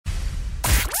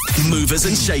Movers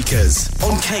and Shakers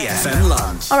on KFM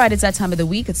Lunch. All right, it's that time of the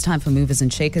week. It's time for Movers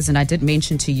and Shakers. And I did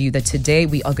mention to you that today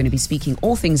we are going to be speaking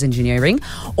all things engineering,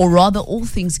 or rather all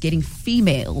things getting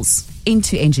females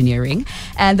into engineering.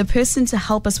 And the person to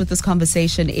help us with this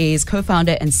conversation is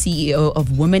co-founder and CEO of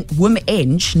WomEng,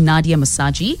 Naadiya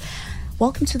Mosajee.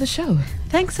 Welcome to the show.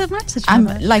 Thanks so much, Sechaba.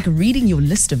 I'm like reading your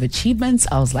list of achievements.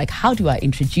 I was like, how do I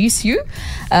introduce you?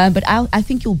 But I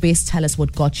think you'll best tell us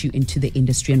what got you into the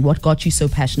industry and what got you so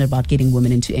passionate about getting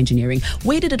women into engineering.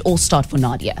 Where did it all start for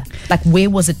Naadiya? Like, where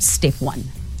was it step one?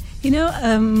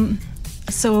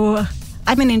 So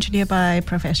I'm an engineer by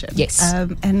profession. Yes.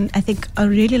 And I think a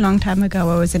really long time ago,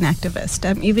 I was an activist.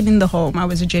 Even in the home, I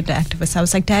was a gender activist. I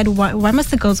was like, Dad, why must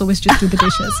the girls always just do the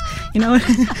dishes?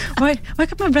 Why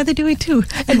can't my brother do it too?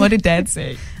 And what did Dad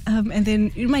say? And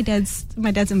then my dad's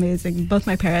amazing. Both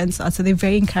my parents are, so they're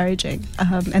very encouraging.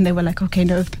 And they were like, okay,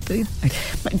 no,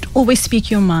 always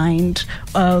speak your mind.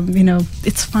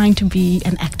 It's fine to be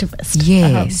an activist.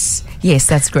 Yes,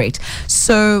 that's great.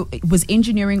 So was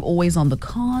engineering always on the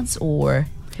cards, or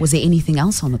was there anything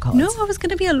else on the cards? No, I was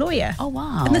going to be a lawyer. Oh,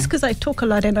 wow. And that's because I talk a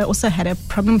lot, and I also had a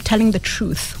problem telling the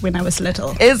truth when I was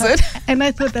little. Is it? And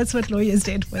I thought that's what lawyers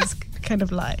did, was kind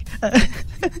of lie.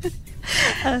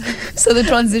 So the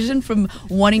transition from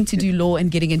wanting to do law and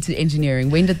getting into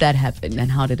engineering, when did that happen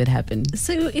and how did it happen?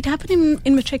 So it happened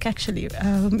in matric, actually.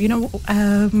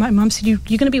 My mom said, you're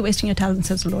going to be wasting your talents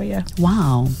as a lawyer.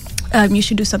 Wow. You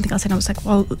should do something else. And I was like,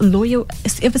 well, a lawyer,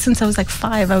 ever since I was like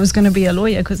 5, I was going to be a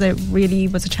lawyer because I really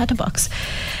was a chatterbox.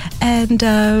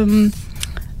 And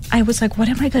I was like, what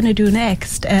am I going to do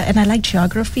next? And I like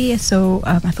geography, so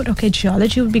I thought, okay,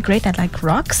 geology would be great. I like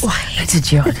rocks. Oh, I hated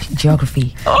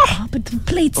geography. But the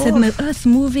plates and the earth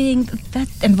moving,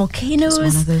 and volcanoes.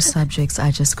 It's one of those subjects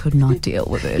I just could not deal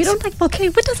with it. You don't like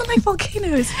volcanoes? Who doesn't like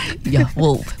volcanoes? Yeah,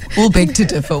 we'll beg to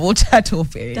differ. We'll chat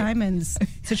off air. Diamonds.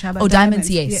 Oh, diamonds,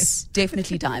 yes.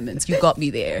 Definitely diamonds. You got me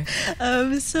there.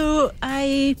 So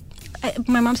my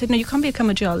mom said, no, you can't become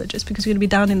a geologist because you're going to be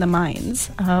down in the mines.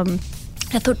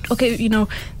 I thought, okay, I'm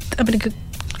going to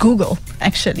Google,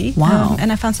 actually. Wow.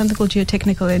 And I found something called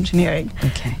geotechnical engineering,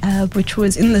 okay, which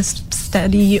was in the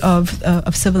study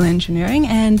of civil engineering.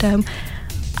 And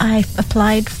I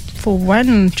applied for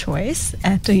one choice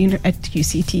at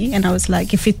UCT, and I was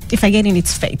like, if I get in,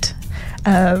 it's fate.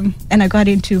 And I got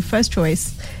into first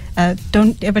choice.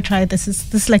 Don't ever try it. This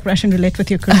is like Russian roulette with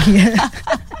your career.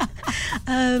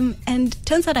 And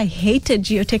turns out I hated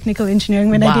geotechnical engineering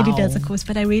when I did it as a course,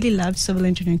 but I really loved civil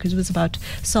engineering because it was about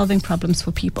solving problems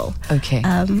for people. Okay.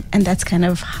 And that's kind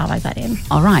of how I got in.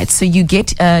 All right. So you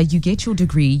get your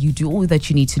degree, you do all that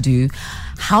you need to do.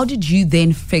 How did you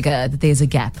then figure that there's a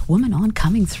gap? Women aren't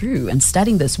coming through and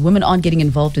studying this. Women aren't getting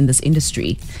involved in this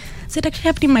industry. So it actually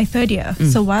happened in my third year.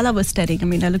 So while I was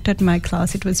studying, I looked at my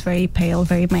class. It was very pale,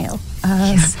 very male.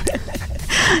 Yes.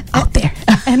 Out there.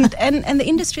 and the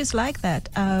industry is like that.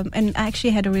 And I actually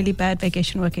had a really bad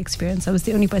vacation work experience. I was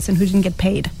the only person who didn't get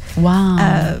paid.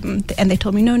 Wow. And they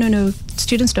told me, no,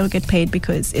 students don't get paid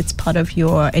because it's part of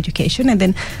your education. And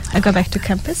then I go back to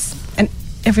campus and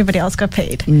everybody else got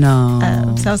paid. No.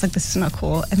 So I was like, this is not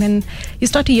cool. And then you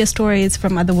start to hear stories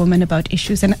from other women about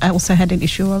issues. And I also had an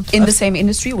issue of... In the same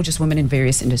industry or just women in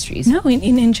various industries? No,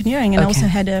 in engineering. And okay. I also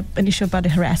had an issue about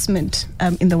harassment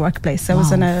in the workplace. So I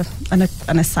was on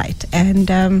a site.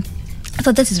 And I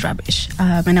thought, this is rubbish.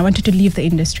 And I wanted to leave the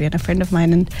industry. And a friend of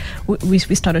mine, and we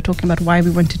started talking about why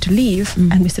we wanted to leave.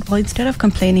 And we said, well, instead of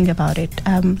complaining about it,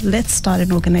 let's start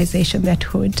an organization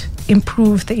that would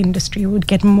improve the industry, would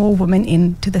get more women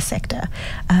into the sector,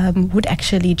 would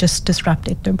actually just disrupt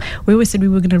it. We always said we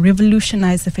were going to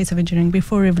revolutionize the face of engineering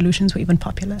before revolutions were even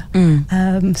popular.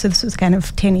 So this was kind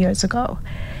of 10 years ago.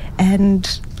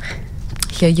 And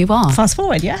here you are. Fast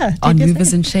forward, yeah. On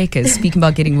Movers and Shakers, speaking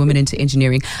about getting women into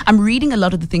engineering. I'm reading a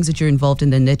lot of the things that you're involved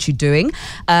in and that you're doing.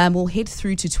 We'll head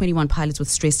through to 21 Pilots with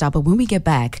Stressed Out, but when we get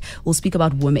back, we'll speak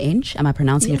about WomEng. Am I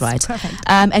pronouncing it right? Perfect.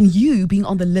 And you being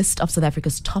on the list of South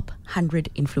Africa's top 100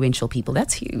 influential people.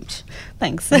 That's huge.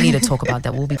 Thanks. We need to talk about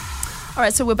that. We'll be... All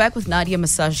right, so we're back with Naadiya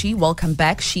Mosajee. Welcome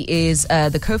back. She is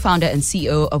the co-founder and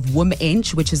CEO of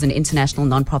WomEng, which is an international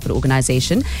non-profit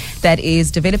organization that is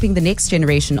developing the next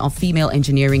generation of female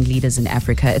engineering leaders in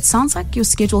Africa. It sounds like your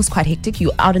schedule is quite hectic.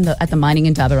 You're out at the mining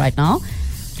in Durban right now,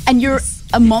 and you're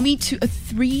a mommy to a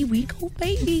 3-week-old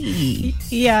baby.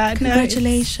 Yeah,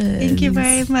 congratulations. Thank you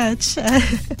very much.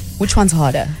 Which one's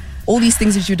harder? All these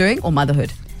things that you're doing, or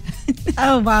motherhood?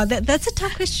 Oh, wow. That's a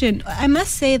tough question. I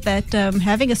must say that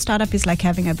having a startup is like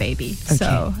having a baby. Okay.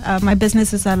 So my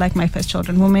businesses are like my first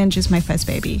children. WomEng is my first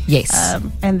baby. Yes.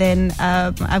 And then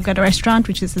I've got a restaurant,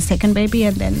 which is the second baby.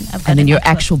 And then I've got And then your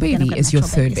actual, actual baby then I've got is an your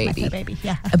actual third It's my baby. third baby.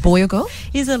 Yeah. A boy or girl?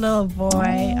 He's a little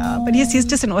boy. But he's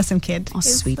just an awesome kid. Oh,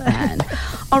 sweet man.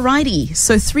 Alrighty.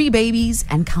 So 3 babies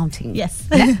and counting. Yes.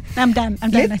 Yeah. I'm done,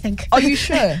 I think. Are you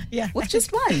sure? Yeah. With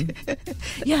just one?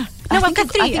 Yeah. No, I've got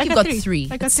 3. I think you've got 3.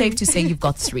 It's safe to say you've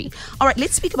got 3. All right,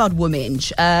 let's speak about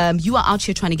WomEng. You are out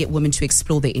here trying to get women to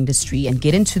explore their industry and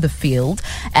get into the field.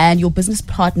 And your business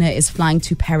partner is flying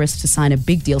to Paris to sign a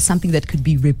big deal, something that could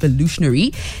be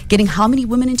revolutionary. Getting how many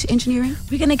women into engineering?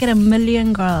 We're going to get 1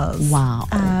 million girls. Wow.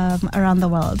 Around the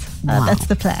world. Wow. That's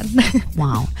the plan.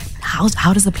 Wow.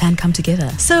 How does the plan come together?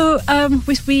 So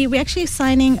we're actually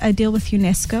signing a deal with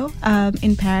UNESCO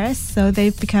in Paris. So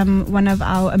they've become one of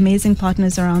our amazing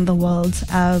partners around the world.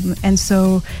 And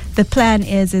so the plan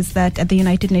is that at the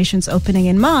United Nations opening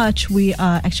in March, we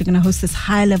are actually going to host this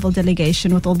high-level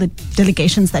delegation with all the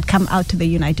delegations that come out to the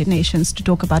United Nations to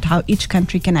talk about how each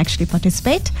country can actually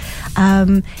participate.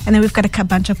 And then we've got a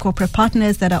bunch of corporate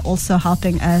partners that are also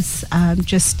helping us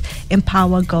just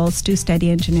empower girls to study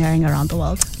engineering around the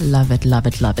world. Love it, love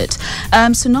it, love it.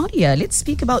 So Naadiya, let's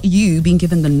speak about you being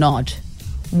given the nod.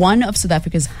 One of South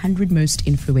Africa's 100 most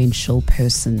influential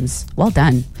persons. Well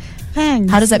done.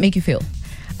 Thanks. How does that make you feel?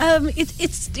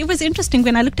 It was interesting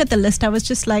when I looked at the list. I was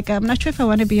just like, I'm not sure if I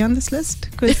want to be on this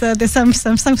list because there's some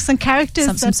characters,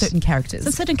 some certain characters,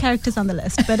 some certain characters on the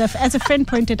list. But as a friend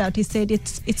pointed out, he said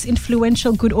it's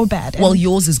influential, good or bad. Well,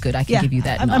 yours is good. I can give you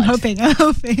that. I'm hoping.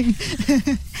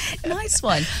 Nice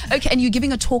one. Okay, and you're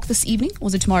giving a talk this evening, or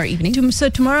was it tomorrow evening? So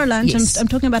tomorrow lunch, yes. I'm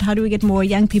talking about how do we get more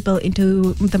young people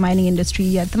into the mining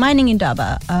industry at the mining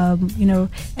Indaba,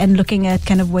 and looking at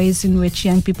kind of ways in which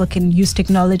young people can use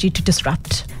technology to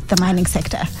disrupt the mining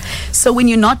sector. So when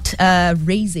you're not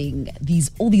raising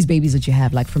all these babies that you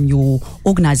have, like from your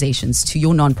organizations to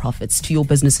your non-profits to your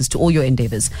businesses to all your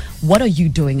endeavors, what are you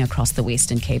doing across the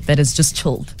Western Cape that is just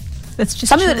chilled? That's just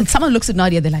someone looks at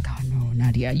Naadiya, they're like, oh no,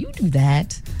 Naadiya, you do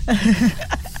that.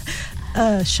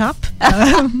 Shop.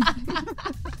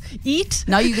 Eat.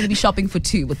 Now you're going to be shopping for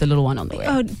 2 with the little one on the way.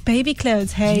 Oh, baby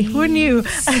clothes. Hey, yes. Who knew?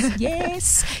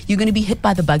 Yes. You're going to be hit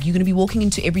by the bug. You're going to be walking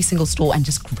into every single store and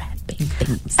just grabbing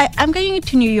things. I'm going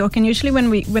to New York, and usually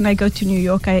when I go to New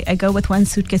York, I go with 1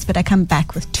 suitcase, but I come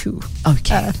back with 2.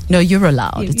 Okay. No, you're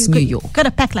allowed. It's New York. Got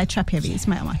to pack light, shop heavy is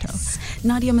my motto.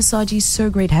 Naadiya Mosajee, so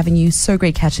great having you. So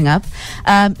great catching up.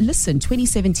 Listen,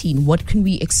 2017, what can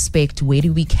we expect? Where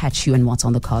do we catch you and what's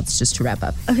on the cards, just to wrap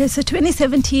up? Okay, so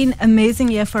 2017,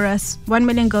 amazing year for us. 1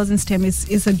 million girls in STEM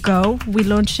is a go. We're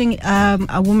launching our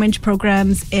WomEng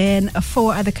programs in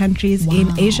 4 other countries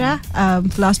in Asia.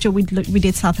 Last year we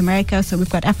did South America, so we've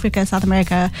got Africa, South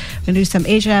America. We're going to do some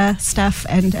Asia stuff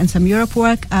and some Europe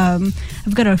work. I've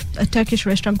got a Turkish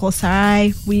restaurant called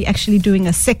Saray. We're actually doing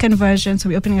a second version, so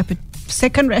we're opening up a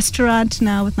second restaurant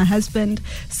now with my husband,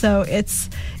 so it's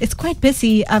quite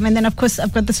busy, and then of course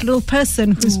I've got this little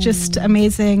person who's just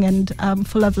amazing and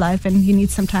full of life, and he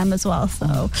needs some time as well,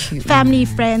 so family,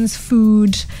 friends,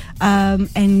 food,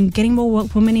 and getting more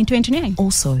women into engineering.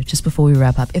 Also, just before we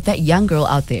wrap up, if that young girl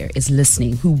out there is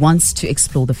listening who wants to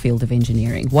explore the field of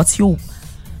engineering, what's your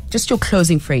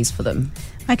closing phrase for them?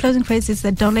 My closing phrase is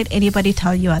that don't let anybody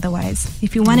tell you otherwise.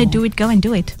 If you want to do it, go and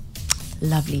do it.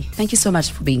 Lovely. Thank you so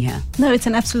much for being here. No, it's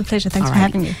an absolute pleasure. Thanks for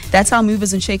having me. That's our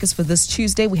movers and shakers for this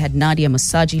Tuesday. We had Naadiya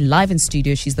Mosajee live in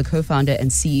studio. She's the co-founder and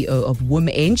CEO of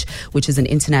WomEng, which is an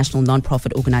international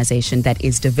non-profit organization that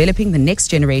is developing the next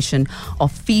generation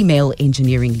of female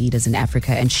engineering leaders in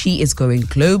Africa. And she is going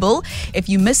global. If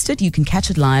you missed it, you can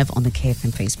catch it live on the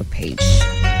KFM Facebook page.